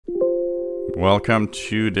Welcome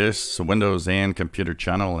to this Windows and computer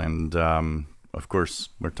channel, and of course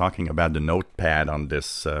we're talking about the Notepad on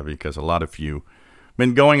this because a lot of you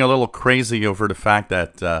been going a little crazy over the fact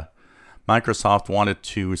that Microsoft wanted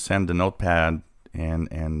to send the Notepad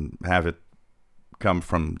and have it come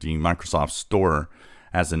from the Microsoft Store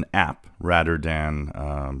as an app rather than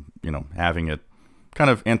having it kind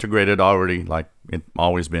of integrated already like it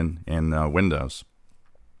always been in Windows.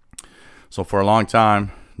 So for a long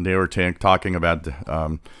time they were talking about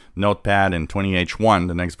Notepad in 20H1,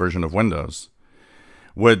 the next version of Windows,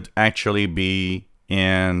 would actually be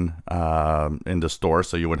in the store.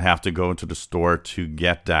 So you would have to go to the store to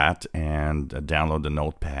get that and download the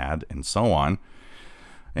Notepad and so on.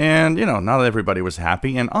 And, not everybody was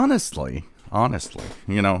happy. And honestly,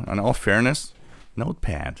 in all fairness,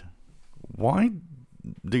 Notepad, why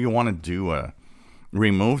do you want to do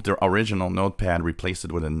remove the original Notepad, replace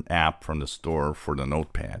it with an app from the store for the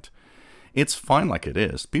Notepad? It's fine like it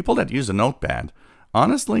is. People that use a Notepad,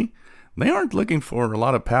 honestly, they aren't looking for a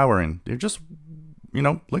lot of power, and they're just,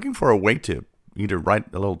 looking for a way to either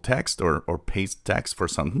write a little text or paste text for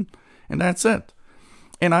something, and that's it.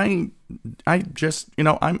 And I just,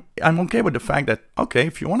 I'm okay with the fact that, okay,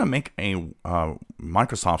 if you want to make a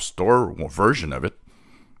Microsoft Store version of it,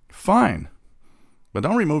 fine, but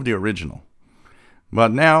don't remove the original.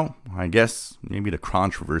 But now, I guess maybe the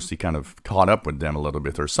controversy kind of caught up with them a little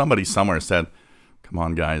bit, or somebody somewhere said, come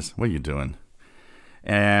on guys, what are you doing?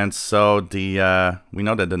 And so we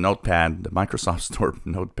know that the Notepad, the Microsoft Store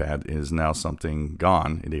Notepad, is now something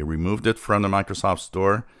gone. They removed it from the Microsoft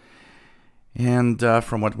Store. And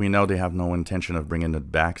from what we know, they have no intention of bringing it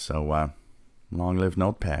back. So long live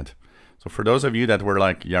Notepad. So for those of you that were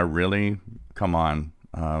like, yeah, really? Come on.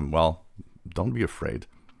 Well, don't be afraid.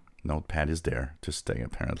 Notepad is there to stay,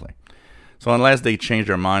 apparently. So unless they change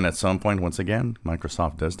their mind at some point, once again,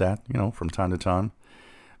 Microsoft does that, from time to time.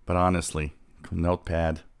 But honestly,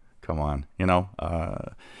 Notepad, come on.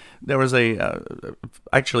 There was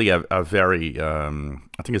actually a very, I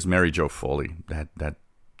think it's Mary Jo Foley that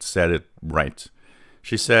said it right.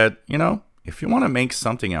 She said, if you want to make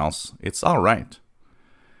something else, it's all right.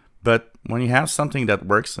 But when you have something that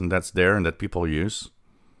works and that's there and that people use,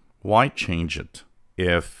 why change it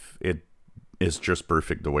if it is just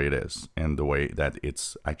perfect the way it is and the way that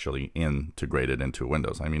it's actually integrated into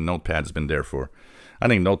Windows? I mean, Notepad's been there I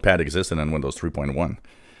think Notepad existed in Windows 3.1.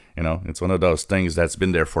 It's one of those things that's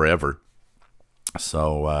been there forever.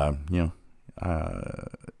 So,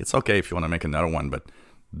 it's okay if you want to make another one, but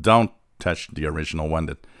don't touch the original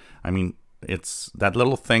one. It's that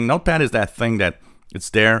little thing. Notepad is that thing that it's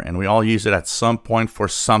there and we all use it at some point for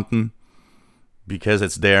something because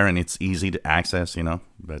it's there and it's easy to access,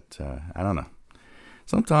 but I don't know.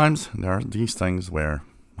 Sometimes there are these things where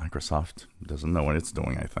Microsoft doesn't know what it's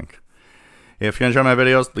doing, I think. If you enjoy my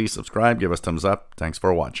videos, please subscribe, give us thumbs up. Thanks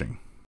for watching.